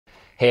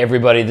Hey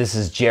everybody, this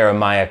is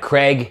Jeremiah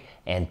Craig,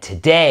 and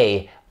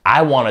today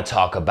I want to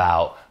talk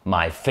about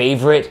my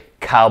favorite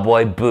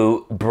cowboy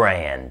boot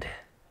brand.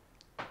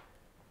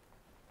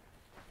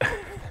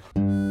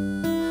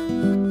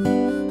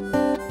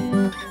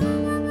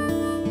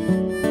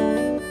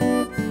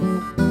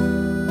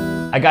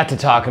 I got to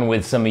talking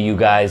with some of you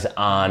guys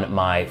on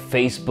my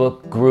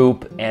Facebook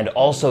group and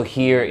also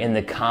here in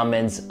the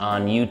comments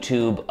on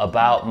YouTube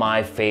about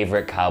my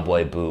favorite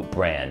cowboy boot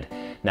brand.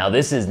 Now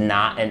this is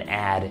not an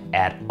ad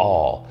at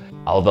all,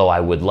 although I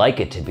would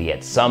like it to be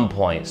at some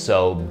point,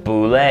 so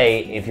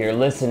Boulet, if you're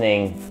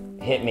listening,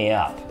 hit me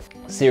up.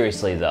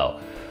 Seriously though,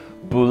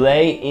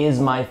 Boulet is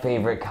my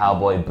favorite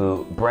cowboy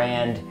boot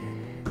brand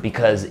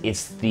because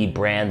it's the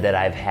brand that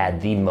I've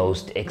had the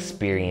most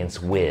experience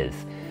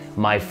with.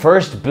 My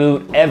first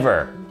boot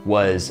ever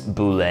was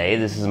Boulet.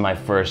 This is my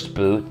first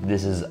boot.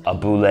 This is a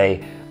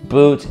Boulet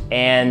boot,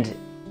 and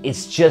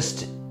it's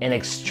just an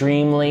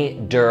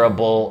extremely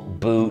durable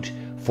boot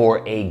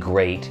for a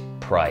great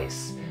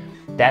price.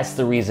 That's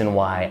the reason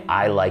why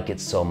I like it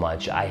so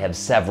much. I have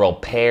several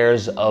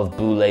pairs of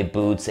Boulet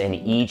boots and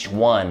each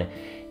one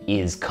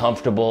is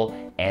comfortable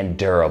and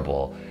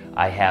durable.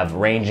 I have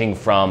ranging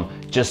from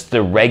just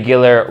the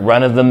regular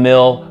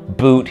run-of-the-mill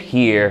boot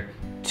here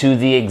to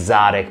the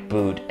exotic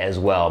boot as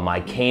well. My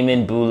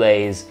Cayman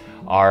Boulets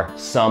are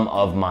some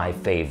of my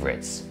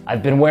favorites.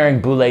 I've been wearing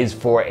Boulets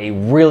for a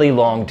really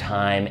long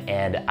time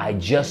and I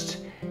just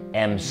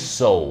am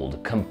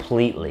sold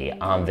completely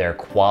on their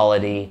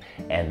quality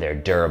and their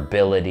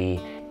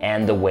durability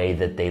and the way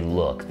that they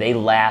look. They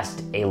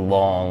last a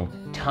long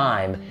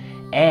time,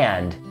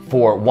 and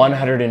for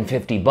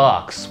 150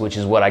 bucks, which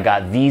is what I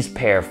got these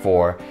pair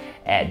for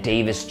at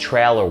Davis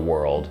Trailer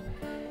World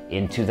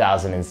in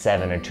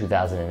 2007 or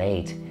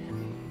 2008,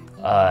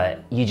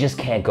 you just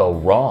can't go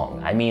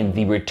wrong. I mean,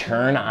 the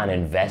return on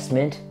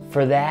investment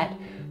for that,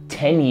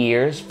 10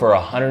 years for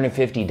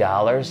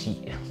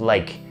 $150,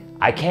 like,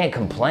 I can't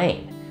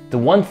complain. The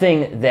one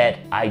thing that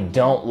I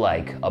don't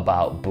like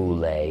about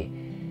Boulet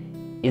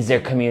is their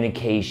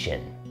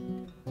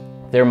communication.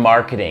 Their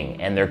marketing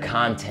and their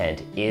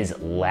content is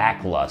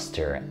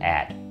lackluster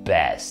at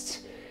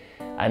best.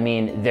 I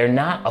mean, they're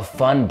not a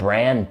fun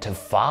brand to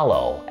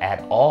follow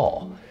at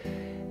all.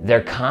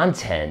 Their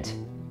content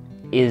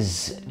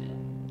is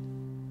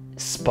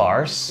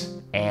sparse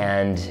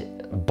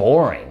and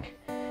boring.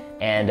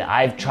 And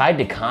I've tried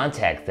to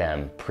contact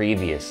them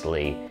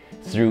previously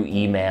through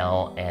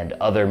email and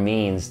other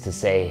means to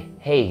say,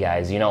 hey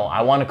guys, you know,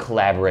 I want to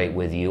collaborate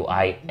with you.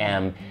 I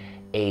am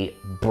a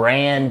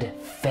brand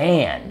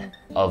fan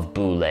of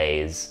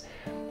Boulets,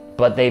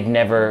 but they've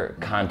never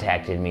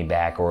contacted me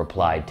back or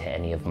replied to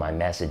any of my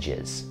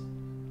messages.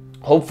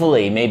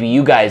 Hopefully, maybe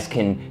you guys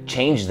can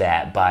change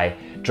that by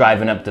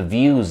driving up the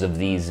views of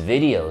these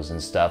videos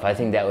and stuff. I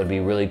think that would be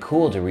really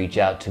cool to reach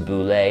out to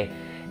Boulet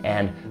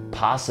and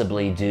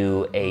possibly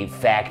do a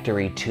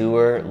factory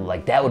tour.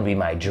 Like, that would be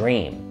my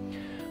dream.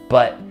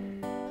 But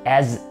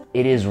as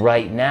it is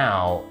right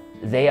now,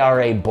 they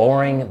are a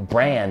boring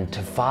brand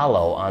to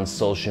follow on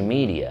social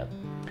media.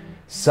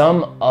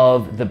 Some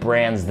of the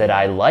brands that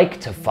I like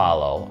to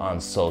follow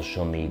on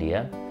social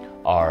media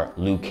are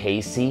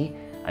Lucchese.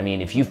 I mean,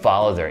 if you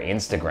follow their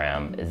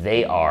Instagram,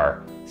 they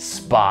are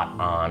spot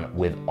on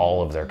with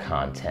all of their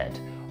content.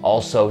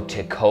 Also,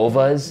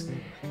 Tecovas,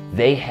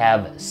 they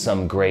have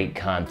some great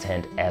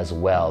content as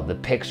well. The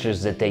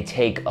pictures that they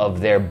take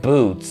of their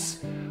boots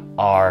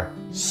are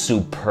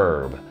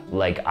superb.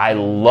 Like, I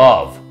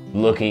love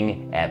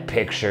looking at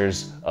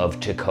pictures of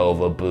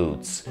Tecova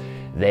boots.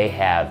 They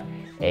have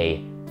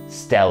a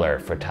stellar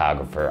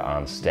photographer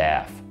on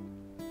staff.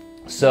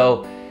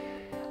 So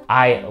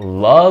I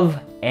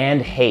love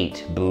and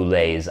hate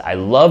Boulets. I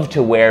love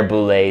to wear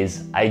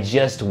Boulets. I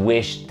just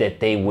wish that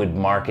they would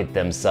market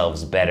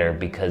themselves better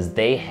because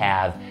they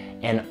have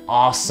an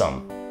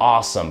awesome,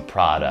 awesome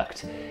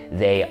product.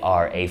 They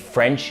are a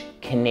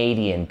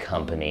French-Canadian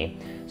company.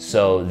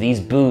 So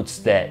these boots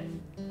that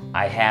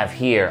I have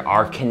here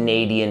are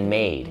Canadian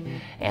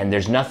made, and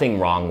there's nothing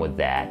wrong with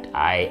that.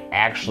 I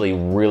actually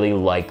really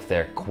like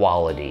their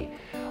quality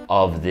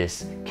of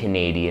this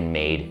Canadian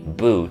made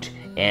boot,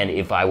 and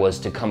if I was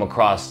to come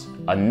across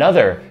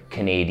another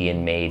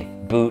Canadian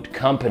made boot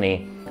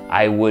company,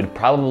 I would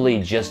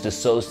probably just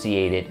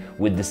associate it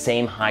with the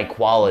same high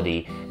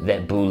quality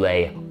that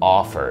Boulet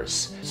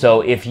offers.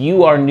 So if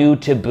you are new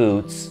to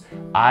boots,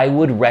 I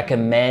would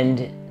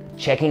recommend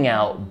checking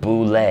out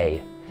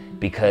Boulet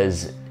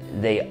because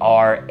they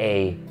are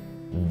a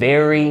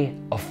very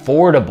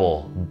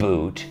affordable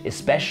boot,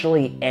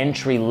 especially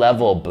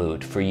entry-level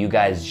boot for you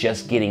guys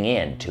just getting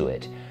into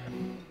it.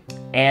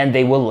 And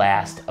they will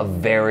last a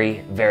very,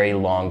 very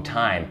long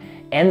time.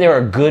 And they're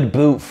a good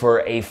boot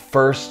for a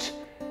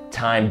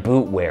first-time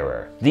boot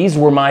wearer. These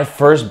were my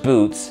first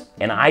boots,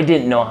 and I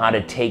didn't know how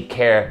to take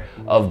care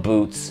of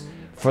boots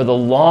for the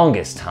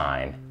longest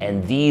time.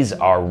 And these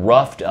are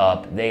roughed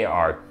up, they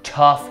are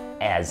tough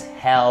as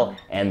hell,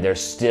 and they're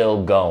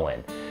still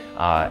going.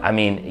 I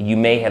mean, you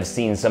may have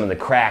seen some of the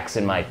cracks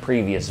in my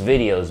previous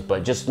videos,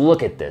 but just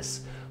look at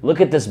this. Look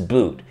at this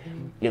boot.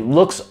 It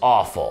looks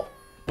awful,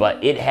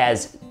 but it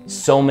has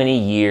so many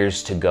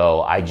years to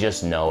go. I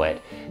just know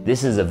it.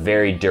 This is a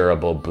very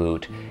durable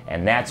boot,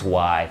 and that's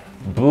why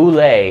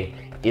Boulet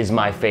is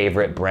my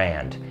favorite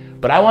brand.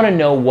 But I want to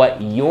know what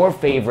your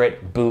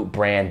favorite boot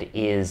brand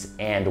is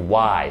and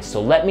why.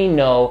 So let me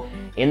know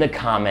in the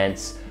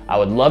comments. I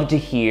would love to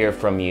hear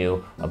from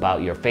you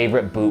about your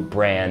favorite boot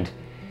brand,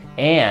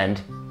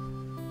 and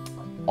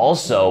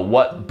also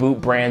what boot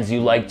brands you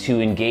like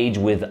to engage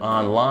with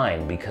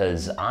online,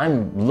 because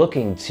I'm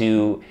looking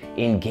to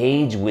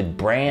engage with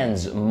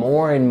brands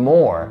more and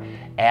more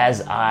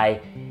as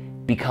I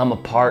become a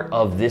part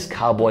of this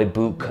cowboy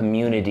boot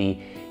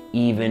community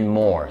even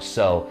more.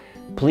 So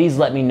please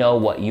let me know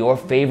what your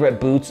favorite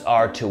boots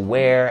are to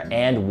wear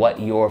and what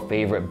your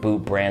favorite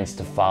boot brands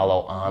to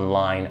follow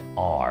online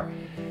are.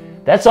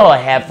 That's all I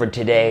have for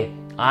today.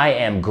 I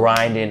am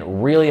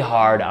grinding really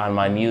hard on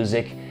my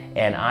music,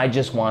 and I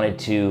just wanted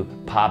to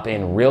pop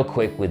in real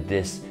quick with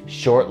this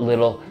short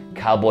little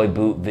cowboy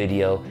boot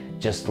video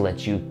just to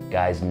let you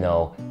guys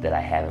know that I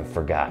haven't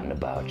forgotten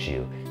about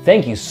you.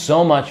 Thank you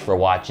so much for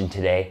watching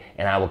today,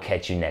 and I will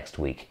catch you next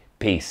week.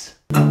 Peace.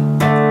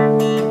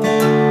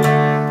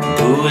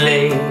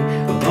 Boulet,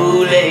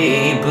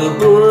 Boulet,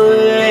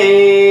 Boulet,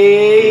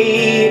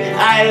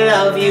 I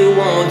love you,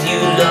 won't you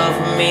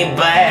love me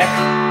back?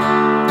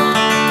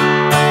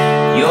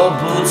 Your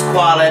boots'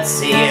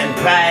 quality and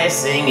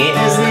pricing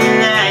is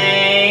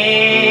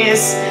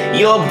nice.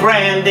 Your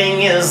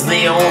branding is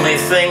the only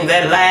thing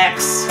that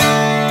lacks.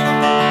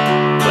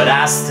 But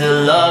I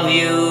still love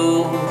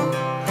you,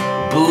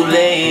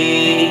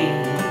 Boulet,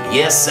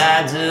 yes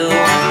I do.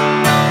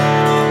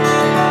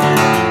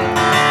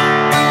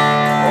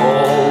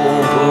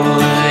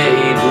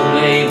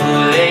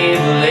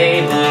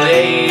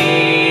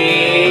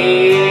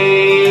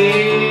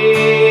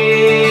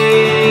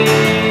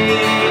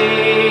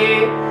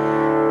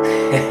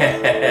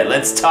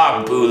 Let's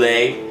talk,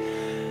 Boulet.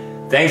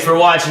 Thanks for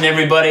watching,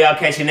 everybody. I'll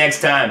catch you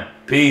next time.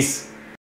 Peace.